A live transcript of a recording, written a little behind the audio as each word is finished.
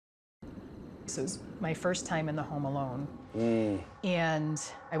So it was my first time in the home alone. And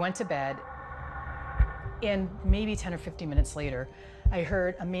I went to bed, and maybe 10 or 15 minutes later, I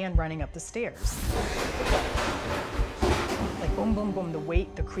heard a man running up the stairs. Like boom, boom, boom, the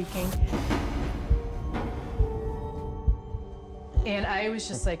weight, the creaking. And I was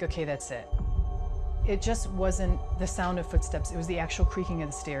just like, okay, that's it. It just wasn't the sound of footsteps, it was the actual creaking of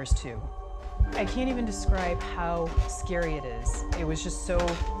the stairs too. I can't even describe how scary it is. It was just so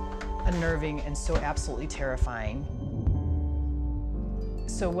unnerving and so absolutely terrifying.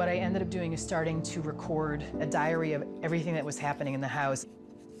 So what I ended up doing is starting to record a diary of everything that was happening in the house.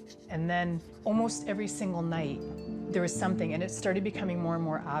 And then almost every single night, there was something, and it started becoming more and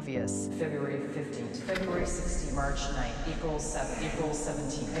more obvious. February 15th, February 16th, March 9th, April 7th, April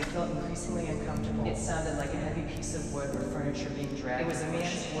 17th. I felt increasingly uncomfortable. It sounded like a heavy piece of wood or furniture being dragged. It was a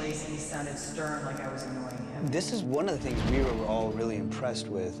man's voice, and he sounded stern, like I was annoying him. This is one of the things we were all really impressed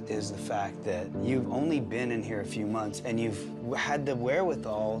with, is the fact that you've only been in here a few months, and you've had the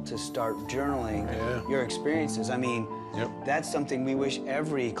wherewithal to start journaling your experiences. I mean, that's something we wish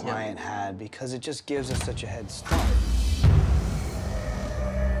every client had, because it just gives us such a head start.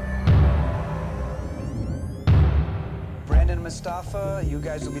 Brandon and Mustafa, you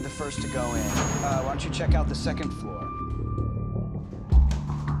guys will be the first to go in. Why don't you check out the second floor?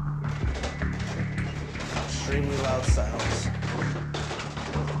 Extremely loud sounds.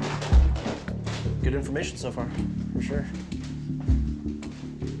 Good information so far, for sure.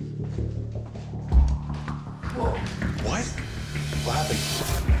 Whoa. What? What happened?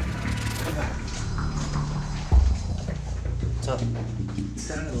 What's up? It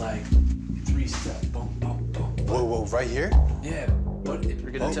sounded like 3 steps. Boom, boom, boom. Whoa, whoa, right here? Yeah, but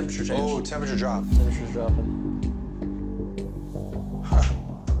We're getting a temperature change. Oh, temperature drop. Temperature's dropping. Huh.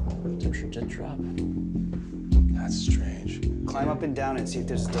 Temperature did drop. That's strange. Climb up and down and see if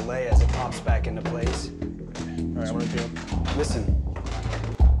there's a delay as it pops back into place. All right, I'm gonna do it. Listen.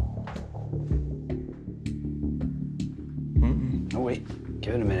 Oh, wait.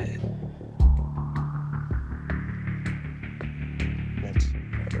 Give it a minute.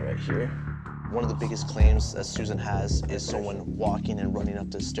 Right here. One of the biggest claims that Susan has is someone walking and running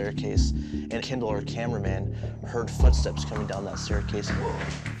up the staircase, and Kendall, our cameraman, heard footsteps coming down that staircase.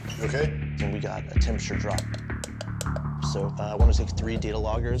 Okay. And we got a temperature drop. So I want to take 3 data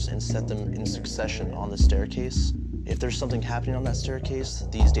loggers and set them in succession on the staircase. If there's something happening on that staircase,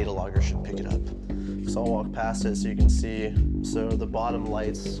 these data loggers should pick it up. So I'll walk past it so you can see. So the bottom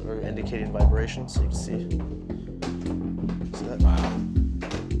lights are indicating vibration, so you can see. See that? Wow.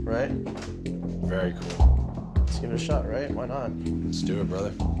 Right? Very cool. Let's give it a shot, right? Why not? Let's do it,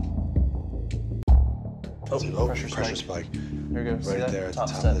 brother. Oh, pressure spike. There we go. See Right that? there at the top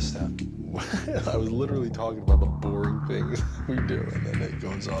step. of the step. I was literally talking about the boring things we do, and then it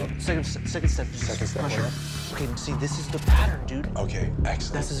goes off. Second step. Second step. Pressure. Okay, see, this is the pattern, dude. Okay,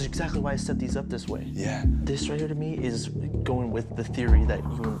 excellent. This is exactly why I set these up this way. Yeah. This right here to me is going with the theory that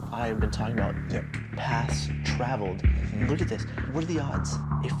you and I have been talking about. Yep. Paths traveled. Look at this. What are the odds?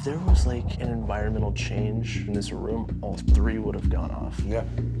 If there was like an environmental change in this room, all 3 would have gone off. Yeah.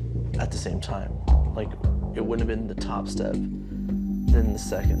 At the same time. Like, it wouldn't have been the top step, then the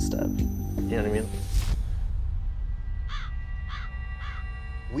second step. You know what I mean?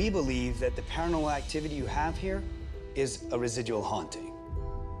 We believe that the paranormal activity you have here is a residual haunting.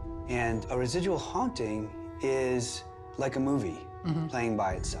 And a residual haunting is like a movie playing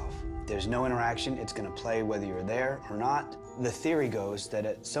by itself. There's no interaction. It's going to play whether you're there or not. The theory goes that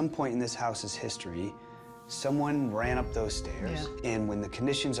at some point in this house's history, someone ran up those stairs, and when the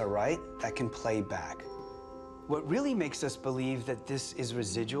conditions are right, that can play back. What really makes us believe that this is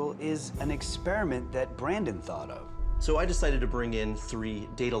residual is an experiment that Brandon thought of. So I decided to bring in 3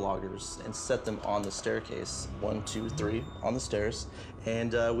 data loggers and set them on the staircase. 1, 2, 3 on the stairs.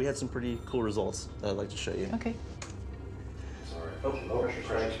 And we had some pretty cool results that I'd like to show you. Okay. Sorry. Oh, pressure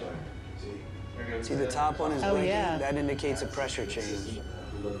spike. See, the top one is Oh, blinking. yeah. That indicates a pressure change.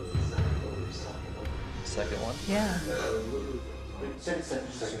 Second one. Yeah.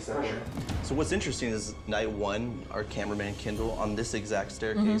 So what's interesting is night 1, our cameraman Kendall on this exact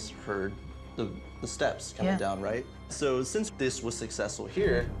staircase heard the steps coming down, right? So since this was successful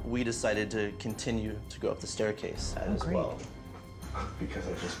here, we decided to continue to go up the staircase as well. Because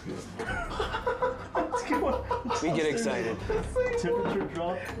I just feel We get excited. Temperature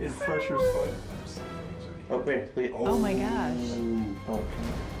drop and pressure spike. Oh, wait. Oh my gosh. Oh.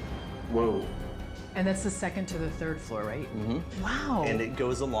 Whoa. And that's the second to the third floor, right? Mm-hmm. Wow. And it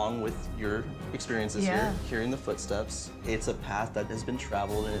goes along with your experiences Yeah. here, hearing the footsteps. It's a path that has been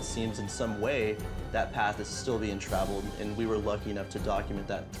traveled, and it seems in some way that path is still being traveled, and we were lucky enough to document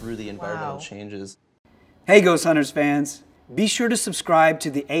that through the environmental changes. Hey Ghost Hunters fans, be sure to subscribe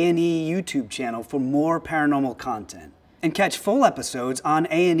to the A&E YouTube channel for more paranormal content, and catch full episodes on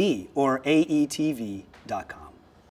A&E or aetv.com.